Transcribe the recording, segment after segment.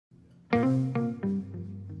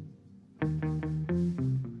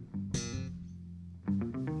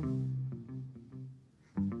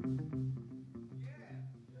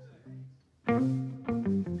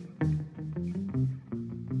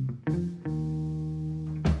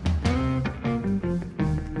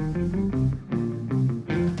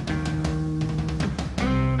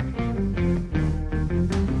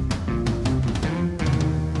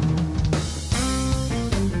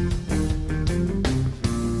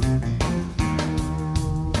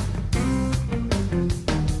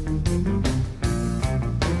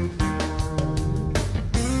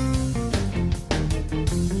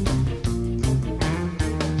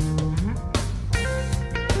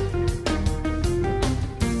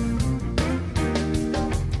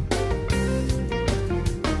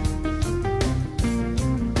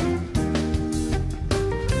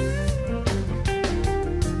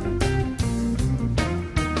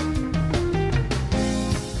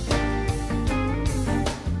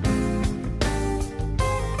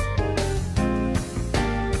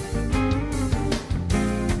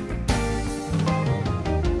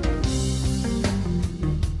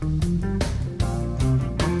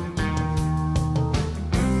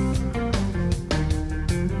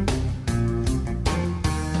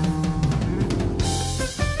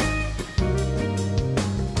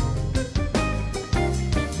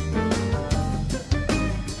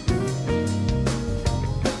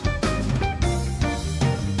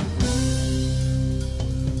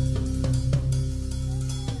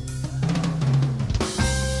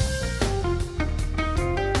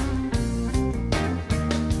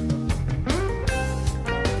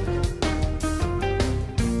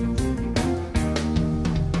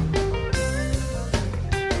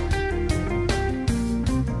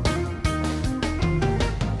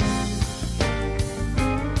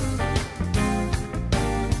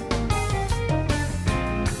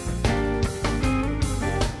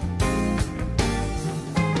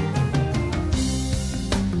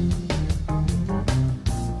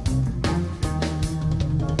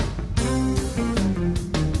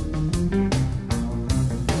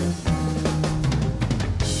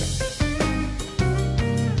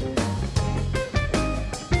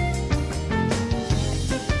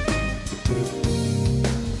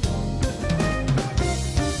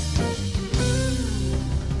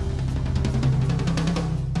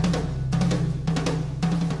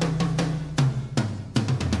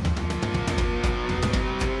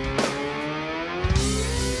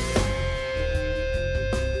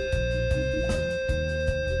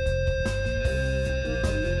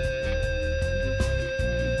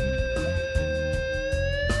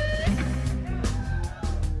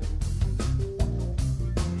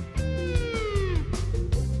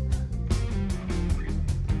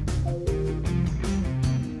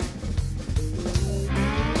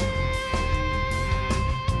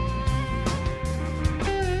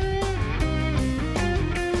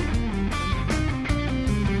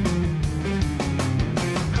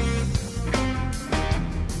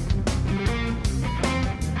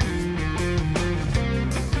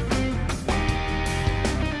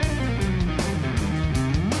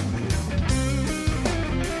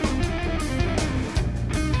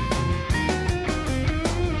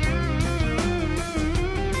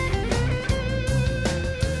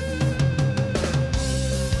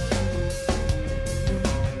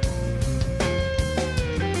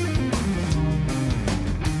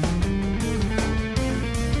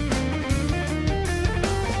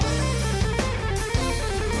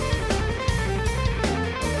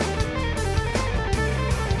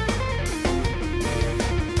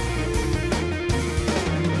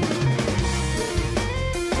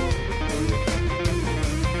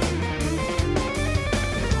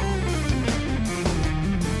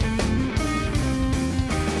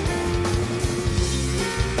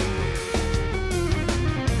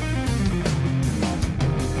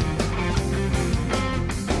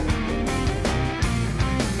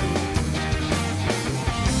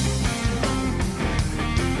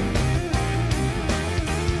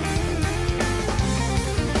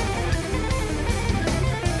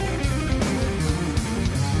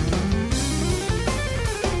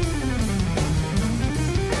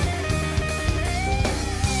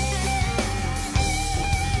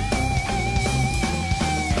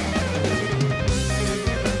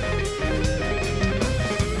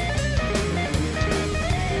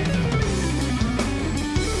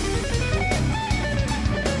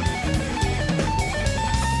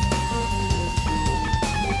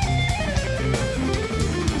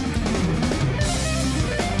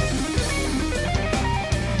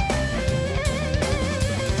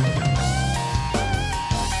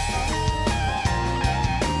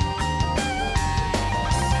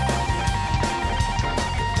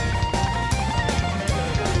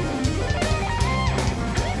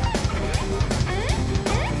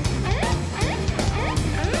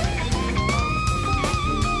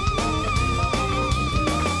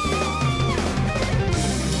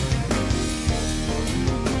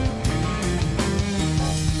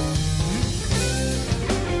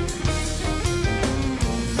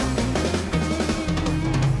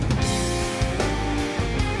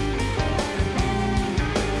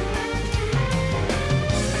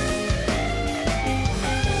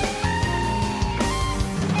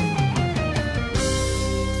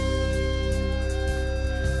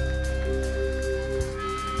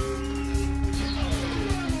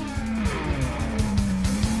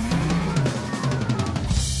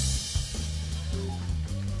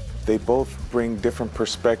They both bring different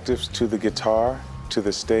perspectives to the guitar, to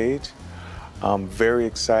the stage. Very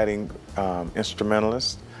exciting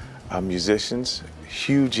instrumentalists, musicians,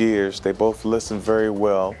 huge ears. They both listen very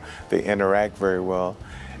well. They interact very well.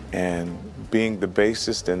 And being the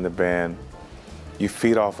bassist in the band, you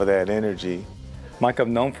feed off of that energy. Mike I've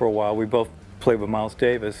known for a while. We both played with Miles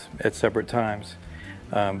Davis at separate times.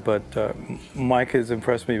 But Mike has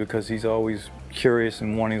impressed me because he's always curious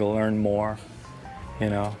and wanting to learn more, you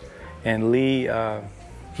know. And Lee,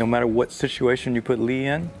 no matter what situation you put Lee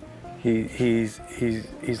in, he's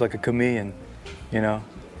like a chameleon, you know.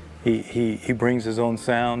 He brings his own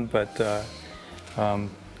sound, but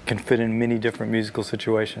can fit in many different musical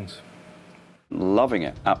situations. Loving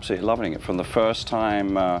it, absolutely loving it. From the first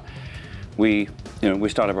time we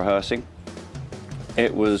started rehearsing,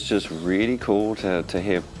 it was just really cool to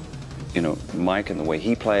hear, Mike and the way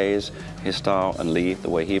he plays, his style, and Lee, the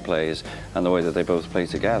way he plays, and the way that they both play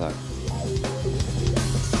together.